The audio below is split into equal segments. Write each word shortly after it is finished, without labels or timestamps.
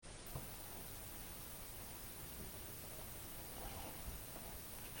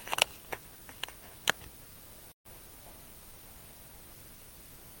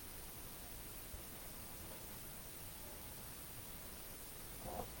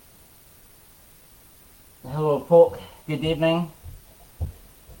folk, good evening.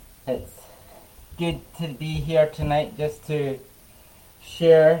 It's good to be here tonight just to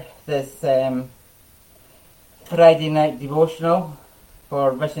share this Friday night devotional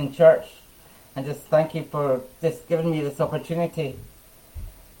for Vizion Church, and just thank you for just giving me this opportunity.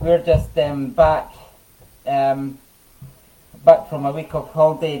 We're just back from a week of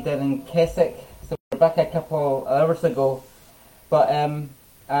holiday down in Keswick, so we're back a couple hours ago, but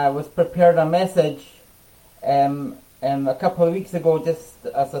I was prepared a message a couple of weeks ago just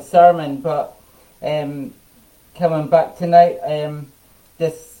as a sermon, but coming back tonight, I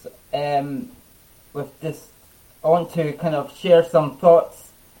want to kind of share some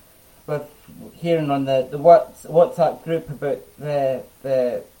thoughts with hearing on the WhatsApp group about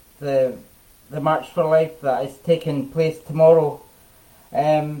the March for Life that is taking place tomorrow,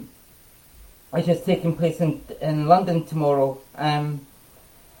 which is taking place in London tomorrow, and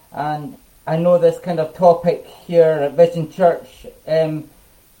I know this kind of topic here at Vizion Church,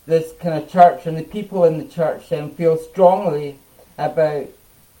 this kind of church and the people in the church feel strongly about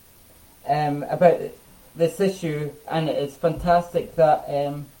this issue, and it's fantastic that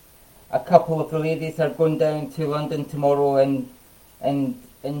a couple of the ladies are going down to London tomorrow and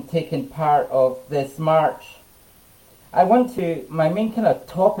taking part of this march. My main kind of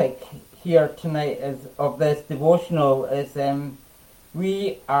topic here tonight of this devotional is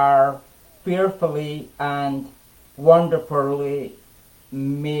we are fearfully and wonderfully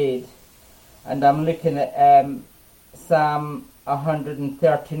made, and I'm looking at Psalm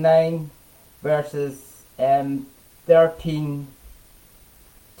 139 verses 13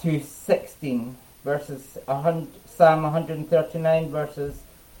 to 16, Psalm 139 verses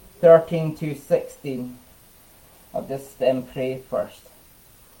 13 to 16. I'll just pray first.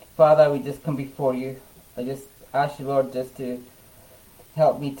 Father, we just come before you. I just ask you, Lord, just to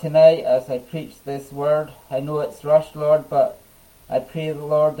help me tonight as I preach this word. I know it's rushed, Lord, but I pray,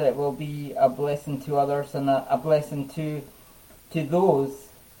 Lord, that it will be a blessing to others and a blessing to those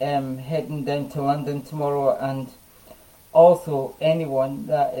heading down to London tomorrow, and also anyone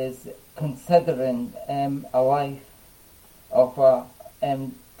that is considering a life of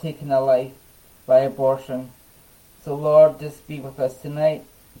taking a life by abortion. So, Lord, just be with us tonight.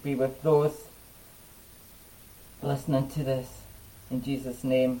 Be with those listening to this. In Jesus'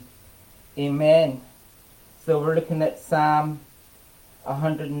 name, amen. So we're looking at Psalm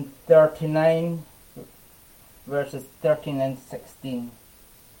 139, verses 13 and 16.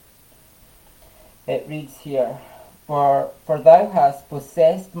 It reads here, For thou hast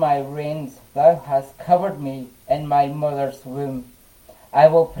possessed my reins, thou hast covered me in my mother's womb. I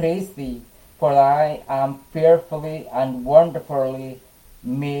will praise thee, for I am fearfully and wonderfully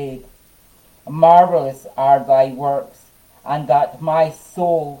made. Marvellous are thy works, and that my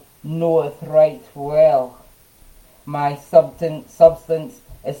soul knoweth right well. My substance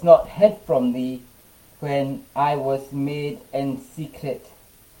is not hid from thee, when I was made in secret,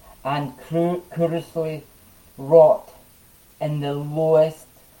 and curiously wrought in the lowest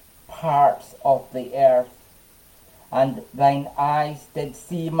parts of the earth. And thine eyes did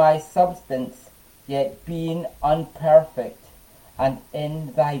see my substance, yet being unperfect, and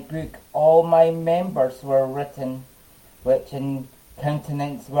in thy book all my members were written, which in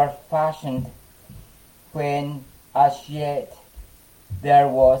countenance were fashioned, when as yet there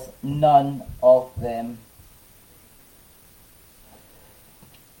was none of them.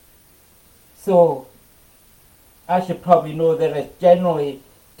 So, as you probably know, there is generally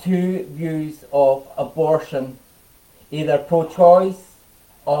two views of abortion, either pro-choice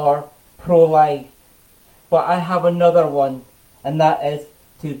or pro-life. But I have another one, and that is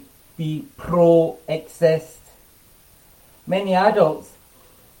to be pro-exist. Many adults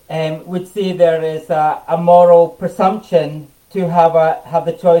would say there is a moral presumption to have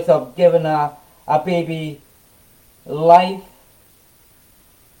the choice of giving a baby life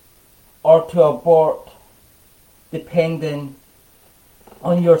or to abort, depending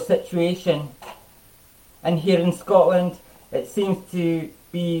on your situation. And here in Scotland, it seems to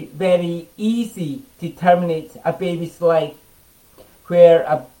be very easy to terminate a baby's life, where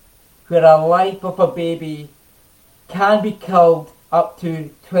a life of a baby can be killed up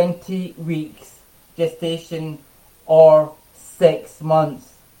to 20 weeks gestation or 6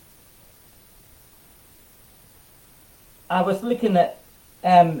 months. I was looking at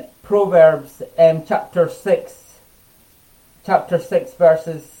Proverbs chapter 6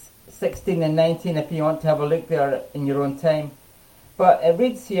 verses 16 and 19, if you want to have a look there in your own time. But it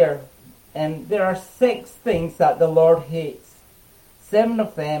reads here, there are 6 things that the Lord hates. 7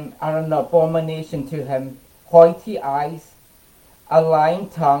 of them are an abomination to him: haughty eyes, a lying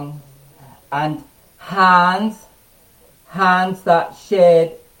tongue, and hands that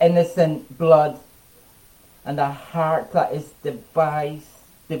shed innocent blood, and a heart that is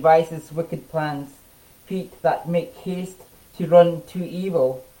devises wicked plans, feet that make haste to run to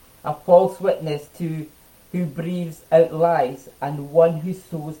evil, a false witness to who breathes out lies, and one who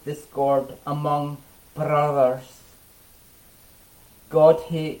sows discord among brothers. God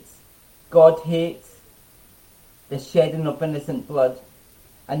hates the shedding of innocent blood,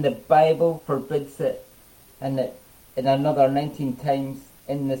 and the Bible forbids it, and it in another 19 times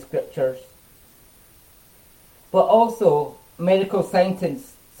in the scriptures. But also, medical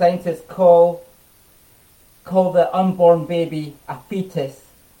scientists call the unborn baby a fetus,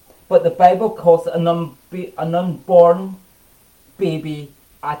 but the Bible calls an unborn baby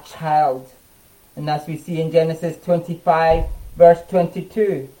a child. And as we see in Genesis 25, verse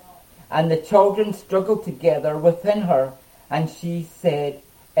 22, and the children struggled together within her, and she said,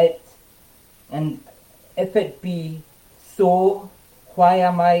 and if it be so, why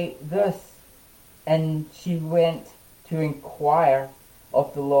am I thus? And she went to inquire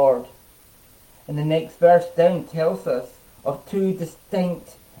of the Lord. And the next verse down tells us of two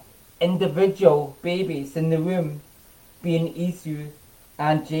distinct individual babies in the womb, being Esau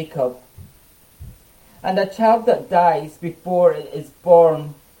and Jacob. And a child that dies before it is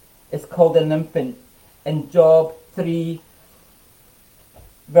born is called an infant. In Job 3,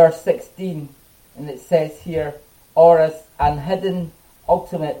 verse 16, and it says here, or as an hidden,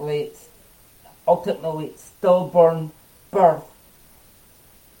 ultimately stillborn birth,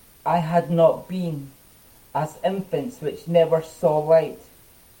 I had not been, as infants which never saw light.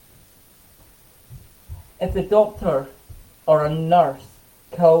 If the doctor or a nurse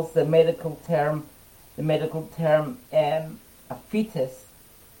calls the medical term a fetus,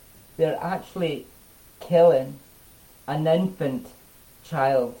 they're actually killing an infant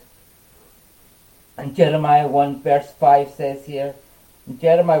child. And Jeremiah 1 verse 5 says here,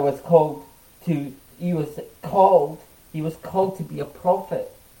 Jeremiah was called to be a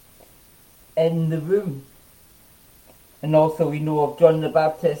prophet in the womb. And also we know of John the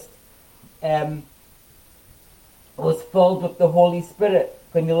Baptist was filled with the Holy Spirit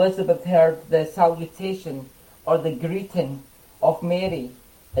when Elizabeth heard the salutation or the greeting of Mary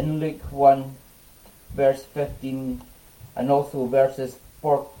in Luke 1 verse 15, and also verses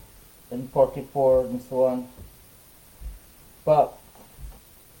 4 and 44 and so on. But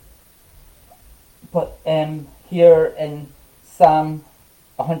here in Psalm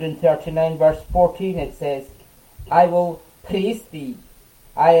 139 verse 14 it says, I will praise thee,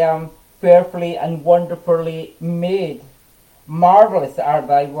 I am fearfully and wonderfully made, marvelous are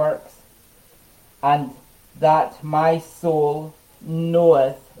thy works, and that my soul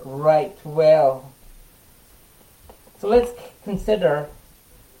knoweth right well. So let's consider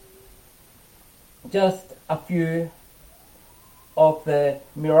just a few of the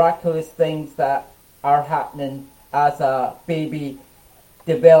miraculous things that are happening as a baby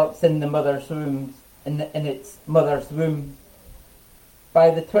develops in the mother's womb, in its mother's womb.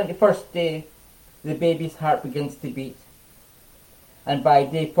 By the 21st day, the baby's heart begins to beat, and by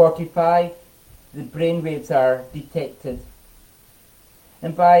day 45, the brain waves are detected.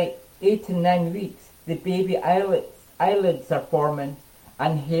 And by 8 to 9 weeks, the baby eyelids are forming,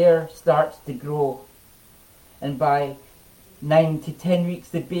 and hair starts to grow. And by 9 to 10 weeks,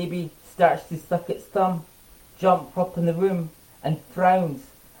 the baby starts to suck its thumb, jump up in the womb, and frowns,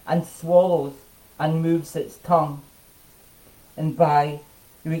 and swallows, and moves its tongue. And by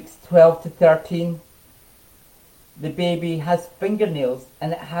weeks 12 to 13, the baby has fingernails,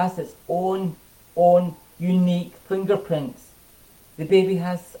 and it has its own unique fingerprints. The baby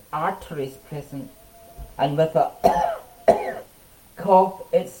has arteries present, and with a cough,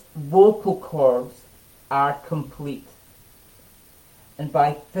 its vocal cords are complete. And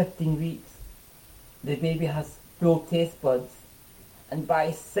by 15 weeks, the baby has full taste buds. And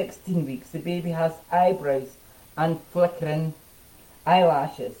by 16 weeks, the baby has eyebrows and flickering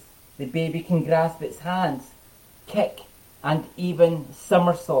eyelashes. The baby can grasp its hands, kick, and even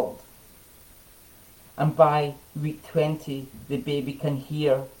somersault. And by week 20, the baby can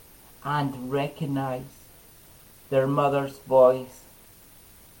hear and recognize their mother's voice.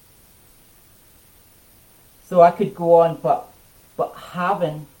 So I could go on, but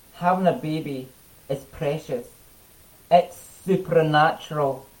having a baby is precious. It's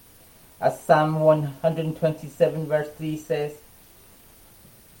supernatural. As Psalm 127 verse 3 says,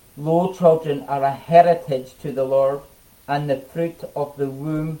 Lo, children are a heritage to the Lord, and the fruit of the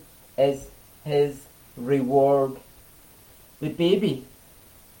womb is his reward. The baby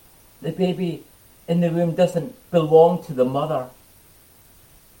in the womb doesn't belong to the mother.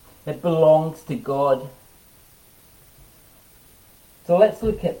 It belongs to God. So let's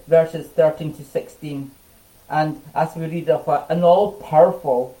look at verses 13 to 16. And as we read of an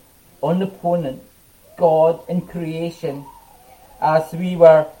all-powerful, omnipotent God in creation, as we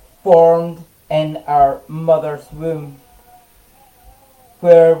were formed in our mother's womb,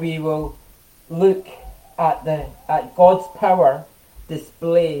 where we will look at God's power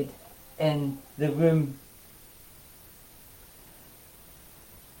displayed in the womb.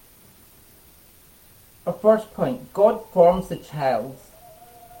 Our first point, God forms the child's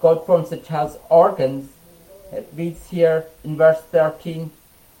organs. It reads here in verse 13,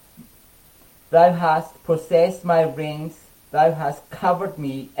 Thou hast possessed my reins, Thou hast covered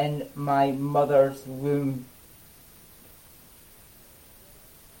me in my mother's womb.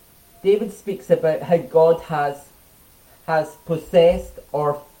 David speaks about how God has possessed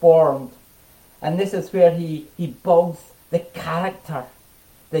or formed. And this is where he builds the character,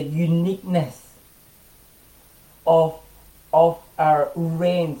 the uniqueness of our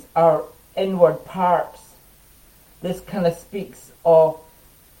reins, our inward parts. This kind of speaks of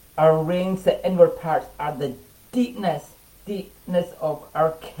our reins, the inward parts, are the deepness of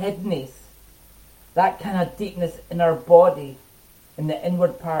our kidneys. That kind of deepness in our body, in the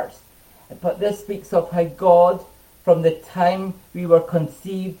inward parts. But this speaks of how God, from the time we were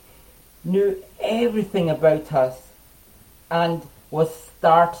conceived, knew everything about us and was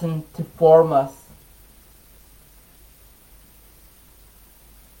starting to form us.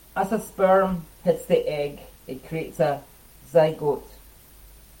 As a sperm hits the egg, it creates a zygote.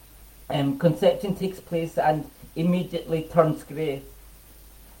 Conception takes place and immediately turns grey.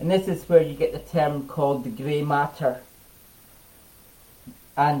 And this is where you get the term called the grey matter.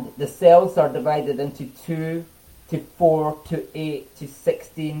 And the cells are divided into 2 to 4 to 8 to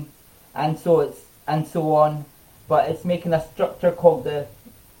 16 and so on. But it's making a structure called the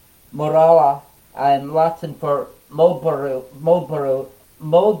morula, Latin for mulberry,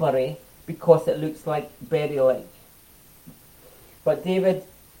 because it looks like berry-like. But David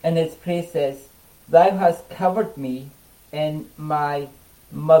in his praise says, Thou hast covered me in my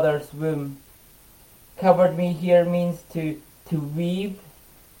mother's womb. Covered me here means to weave,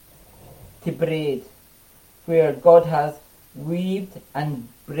 to braid, where God has weaved and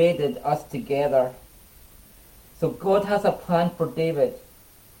braided us together. So God has a plan for David.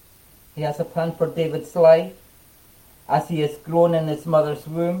 He has a plan for David's life as he is grown in his mother's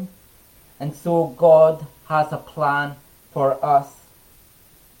womb. And so God has a plan for us.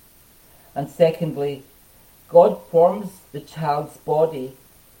 And secondly, God forms the child's body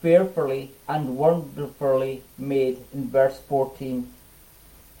fearfully and wonderfully made in verse 14.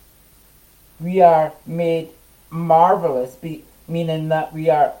 We are made marvelous, meaning that we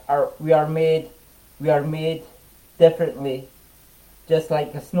are made differently, just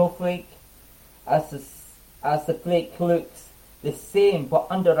like a snowflake. As the flake looks the same, but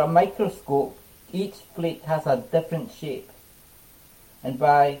under a microscope, each flake has a different shape. And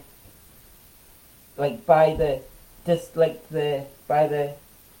by the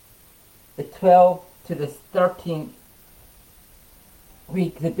 12th to the 13th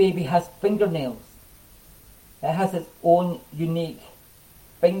week, the baby has fingernails. It has its own unique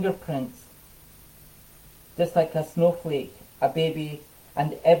fingerprints. Just like a snowflake, a baby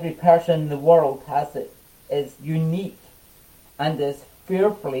and every person in the world is unique and is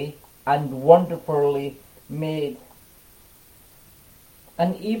fearfully and wonderfully made.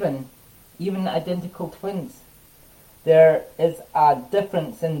 And even identical twins, there is a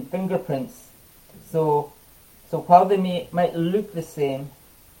difference in fingerprints. So while they might look the same,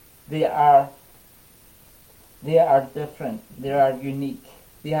 they are different. They are unique.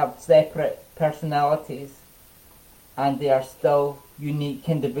 They have separate personalities, and they are still unique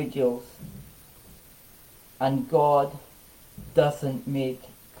individuals. And God doesn't make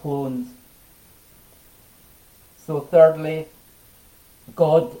clones. So thirdly,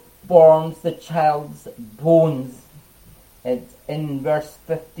 God forms the child's bones. It's in verse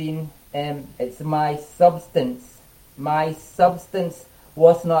 15. It's my substance. My substance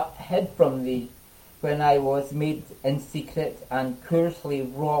was not hid from thee when I was made in secret and curiously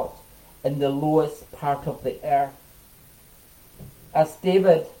wrought in the lowest part of the earth. As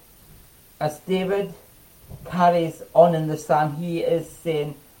David carries on in the psalm, he is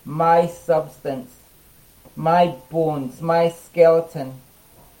saying, my substance, my bones, my skeleton.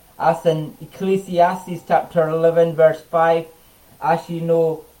 As in Ecclesiastes chapter 11 verse 5, as you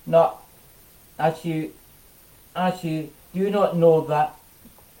do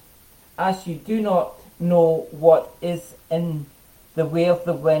not know what is in the way of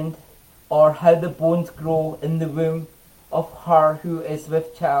the wind, or how the bones grow in the womb, of her who is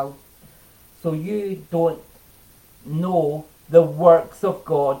with child. So you don't know the works of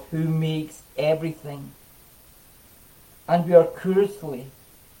God who makes everything. And we are curiously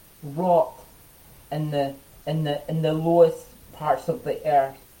wrought in the lowest parts of the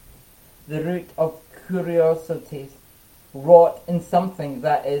earth. The root of curiosity, wrought in something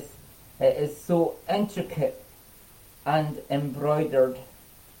that is so intricate and embroidered.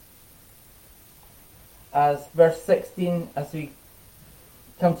 As verse 16, as we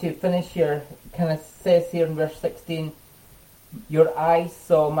come to finish here, kind of says here in verse 16, your eyes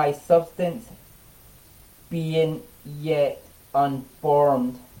saw my substance being yet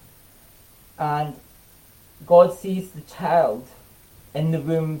unformed. And God sees the child in the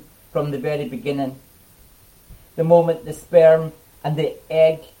womb from the very beginning. The moment the sperm and the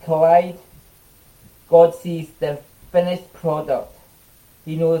egg collide, God sees the finished product.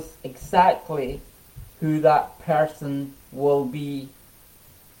 He knows exactly who that person will be.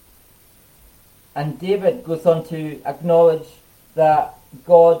 And David goes on to acknowledge that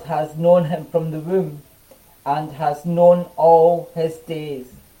God has known him from the womb and has known all his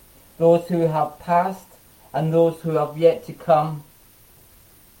days, those who have passed and those who have yet to come.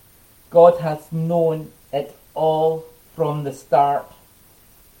 God has known it all from the start.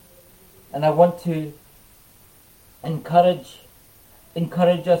 And I want to encourage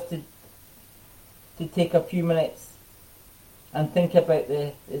us to take a few minutes and think about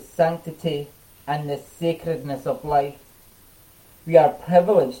the sanctity and the sacredness of life. We are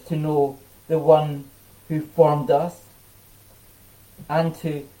privileged to know the one who formed us, and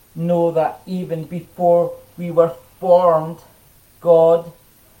to know that even before we were formed, God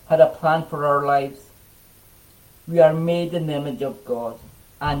had a plan for our lives. We are made in the image of God,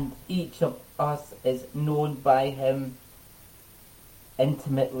 and each of us is known by him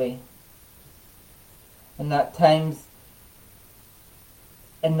intimately. And at times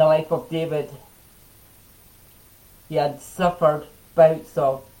in the life of David, he had suffered bouts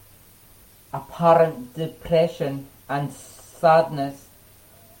of apparent depression and sadness,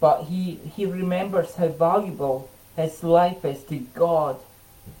 but he remembers how valuable his life is to God,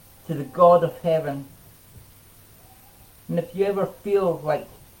 to the God of heaven. And if you ever feel like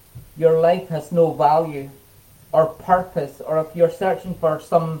your life has no value or purpose, or if you're searching for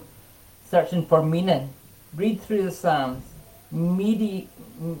meaning, read through the Psalms,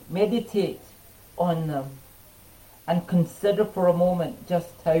 meditate on them, and consider for a moment just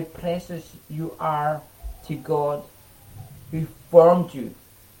how precious you are to God, who formed you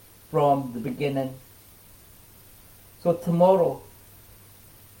from the beginning. So tomorrow,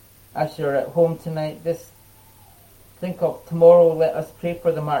 as you're at home tonight, just think of tomorrow. Let us pray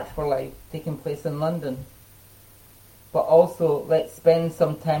for the March for Life taking place in London. But also, let's spend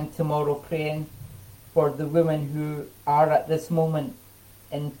some time tomorrow praying for the women who are at this moment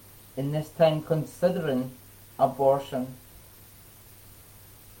in this time considering abortion.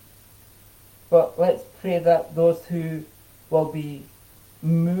 But let's pray that those who will be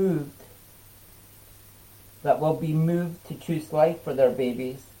moved, to choose life for their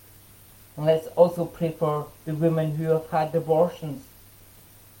babies. And let's also pray for the women who have had abortions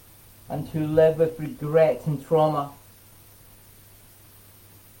and who live with regret and trauma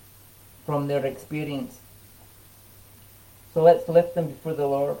from their experience. So let's lift them before the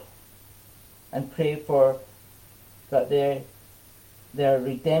Lord and pray for that their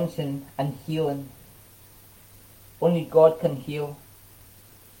redemption and healing. Only God can heal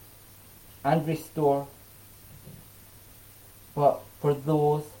and restore, but for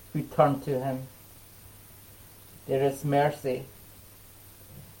those who turn to him, there is mercy,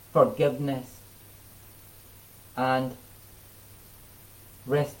 forgiveness, and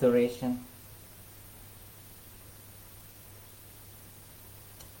restoration.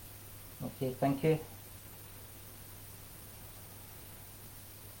 Okay, thank you.